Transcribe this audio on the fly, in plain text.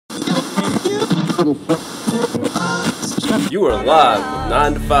You are live with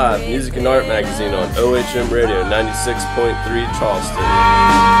 9 to 5 Music and Art Magazine on OHM Radio 96.3 Charleston.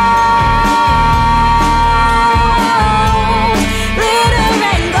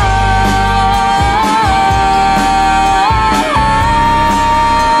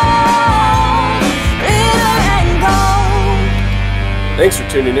 Thanks for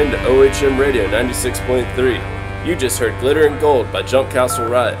tuning in to OHM Radio 96.3. You just heard Glitter and Gold by Jump Castle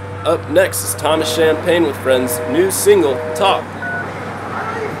Riot. Up next is Thomas Champagne with Friends' new single, Talk.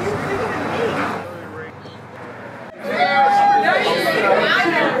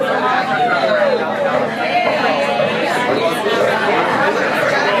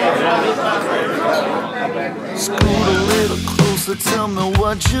 Scoot a little closer, tell me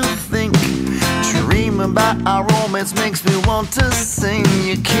what you think. Dreaming about our romance makes me want to sing.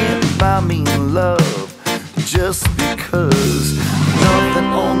 You can't buy me love just because nothing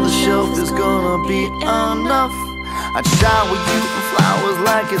on the shelf is gonna be enough. I'd shower you with flowers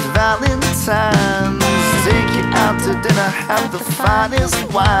like it's Valentine's. Take you out to dinner, have the finest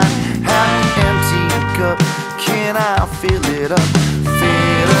wine. Have an empty cup, can I fill it up?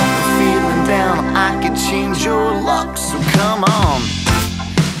 Fill up the feeling down, I can change your luck. So come on,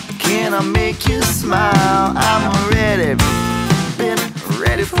 can I make you smile? I'm ready, been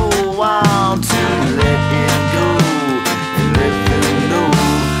ready for a while to let it go and let them know.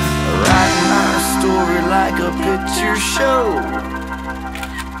 Write my story like a picture show.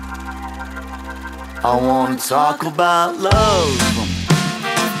 I wanna talk about love.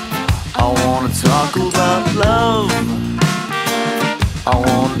 I wanna talk about love. I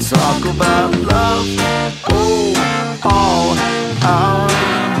wanna talk about love. Oh, oh, oh.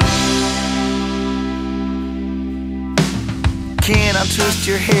 Can I twist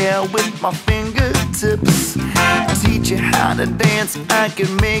your hair with my fingertips? Teach you how to dance, I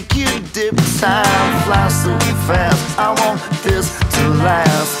can make you dip. Time flies so fast, I want this to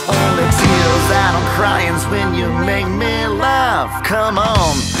last. Only tears that I'm crying's when you make me laugh. Come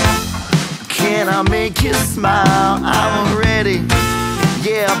on, can I make you smile? I'm ready,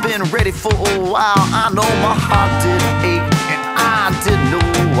 yeah, I've been ready for a while. I know my heart did ache, and I didn't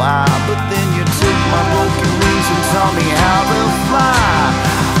know why. But then you took my broken wings and taught me how to fly.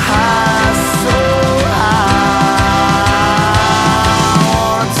 High, so high. I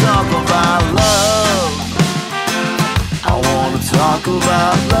wanna talk about love. I wanna talk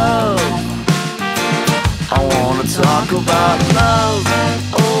about love. I wanna talk about love.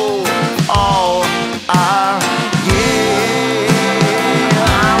 Oh, oh, yeah.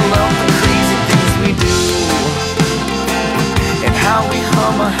 I love the crazy things we do and how we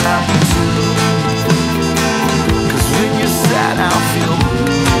hum a happy tune. 'Cause when you're sad, I feel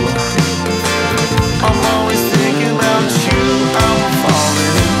blue. I'm always thinking about you. I'm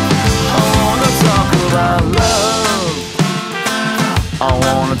falling. I wanna talk about love. I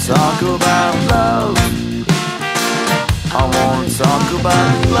wanna talk about love. I wanna talk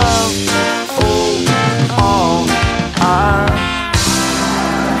about love. Oh, oh, I.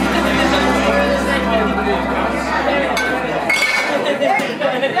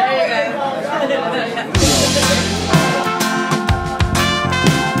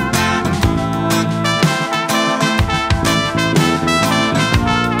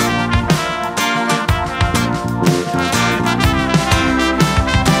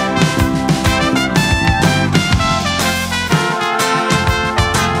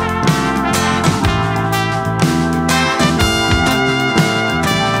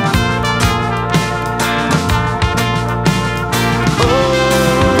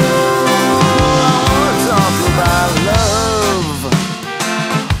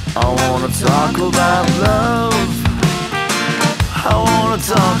 Talk about love. I wanna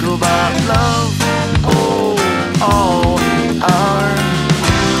talk about love. Oh, oh,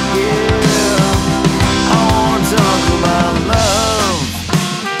 yeah. I wanna talk about love.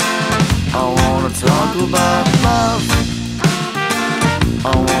 I wanna talk about love. I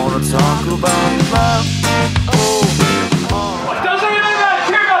wanna talk about love.